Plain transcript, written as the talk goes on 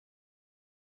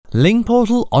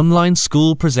Lingportal Online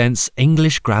School presents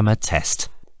English Grammar Test.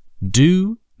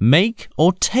 Do, make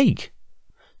or take.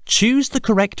 Choose the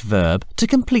correct verb to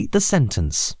complete the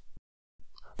sentence.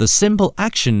 The simple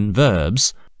action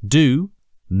verbs do,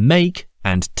 make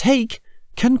and take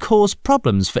can cause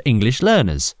problems for English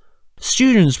learners.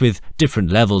 Students with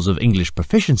different levels of English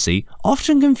proficiency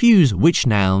often confuse which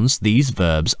nouns these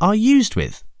verbs are used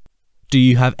with. Do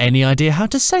you have any idea how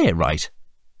to say it right?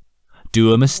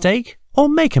 Do a mistake or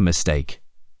make a mistake?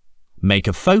 Make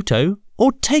a photo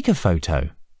or take a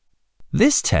photo?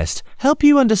 This test helps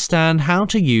you understand how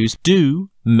to use do,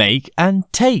 make and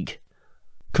take.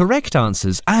 Correct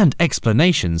answers and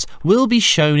explanations will be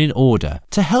shown in order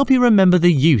to help you remember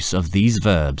the use of these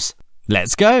verbs.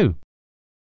 Let's go!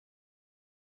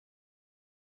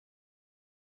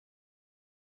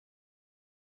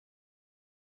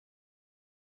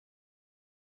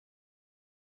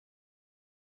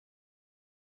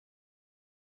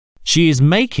 She is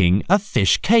making a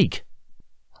fish cake.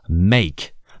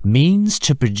 Make means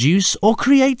to produce or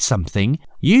create something,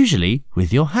 usually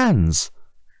with your hands.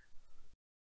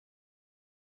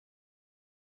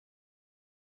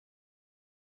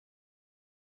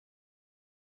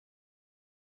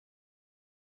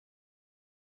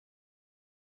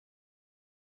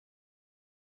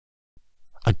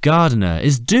 A gardener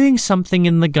is doing something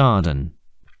in the garden.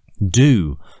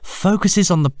 Do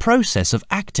focuses on the process of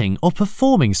acting or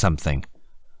performing something.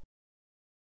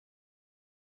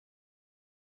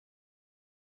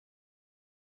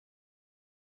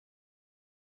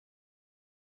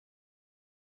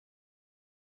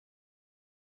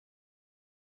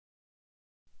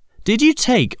 Did you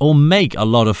take or make a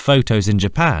lot of photos in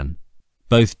Japan?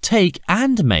 Both take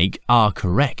and make are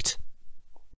correct.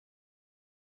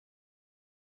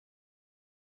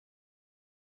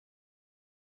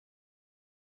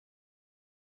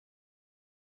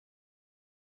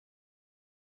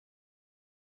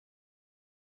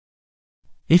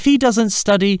 If he doesn't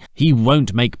study, he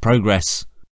won't make progress.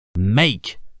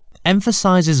 Make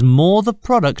emphasizes more the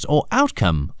product or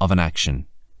outcome of an action.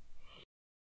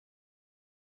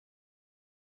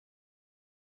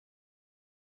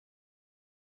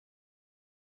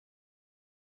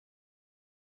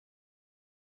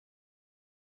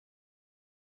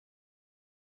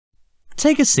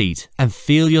 Take a seat and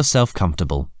feel yourself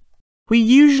comfortable. We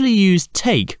usually use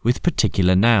take with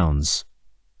particular nouns.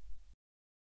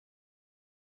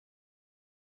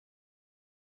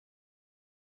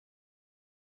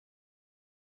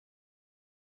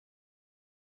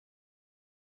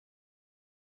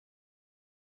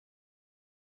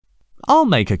 I'll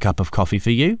make a cup of coffee for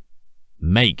you.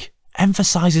 Make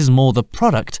emphasizes more the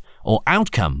product or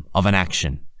outcome of an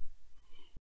action.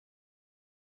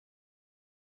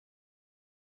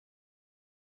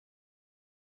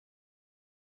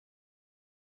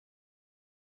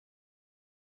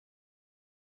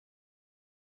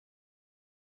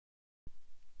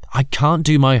 I can't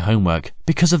do my homework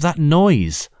because of that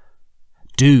noise.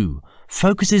 Do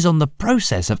focuses on the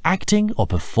process of acting or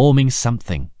performing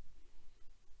something.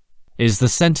 Is the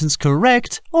sentence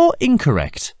correct or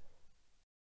incorrect?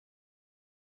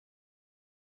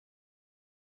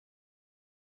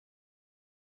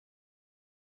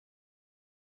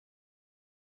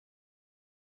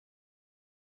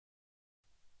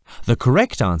 The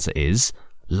correct answer is,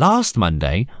 last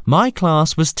Monday, my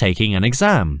class was taking an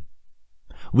exam.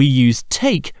 We use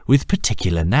take with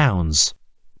particular nouns.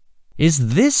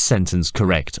 Is this sentence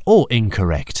correct or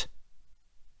incorrect?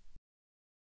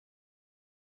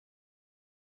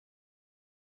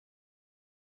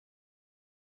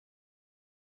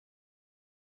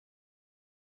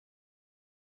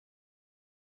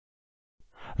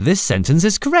 This sentence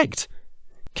is correct.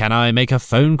 Can I make a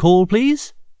phone call,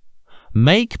 please?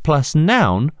 Make plus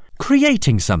noun,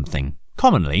 creating something,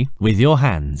 commonly with your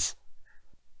hands.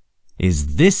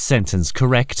 Is this sentence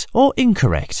correct or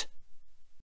incorrect?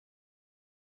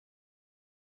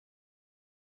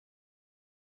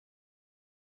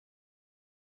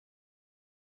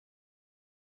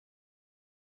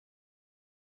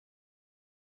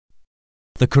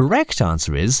 The correct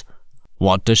answer is,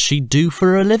 what does she do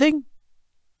for a living?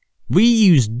 We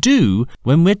use do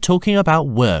when we're talking about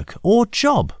work or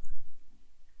job.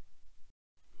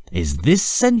 Is this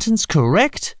sentence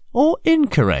correct or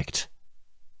incorrect?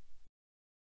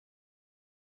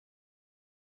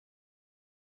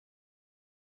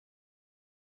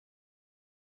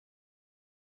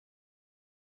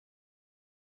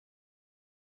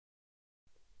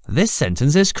 This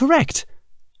sentence is correct.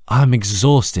 I'm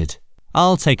exhausted.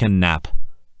 I'll take a nap.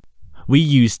 We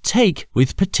use take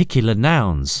with particular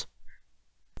nouns.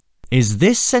 Is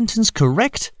this sentence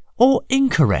correct or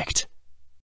incorrect?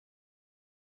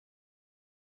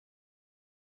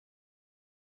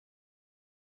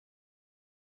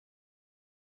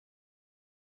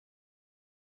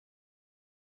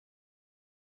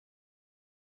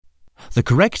 The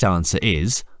correct answer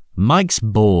is Mike's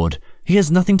bored. He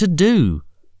has nothing to do.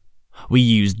 We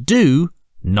use do,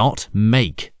 not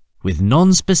make, with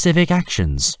non-specific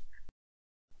actions.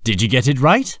 Did you get it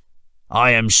right?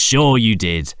 I am sure you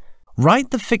did.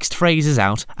 Write the fixed phrases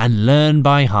out and learn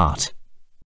by heart.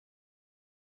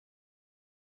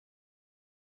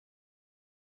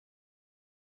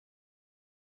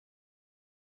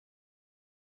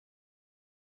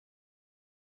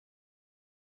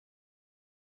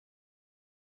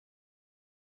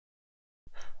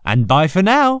 And bye for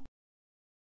now.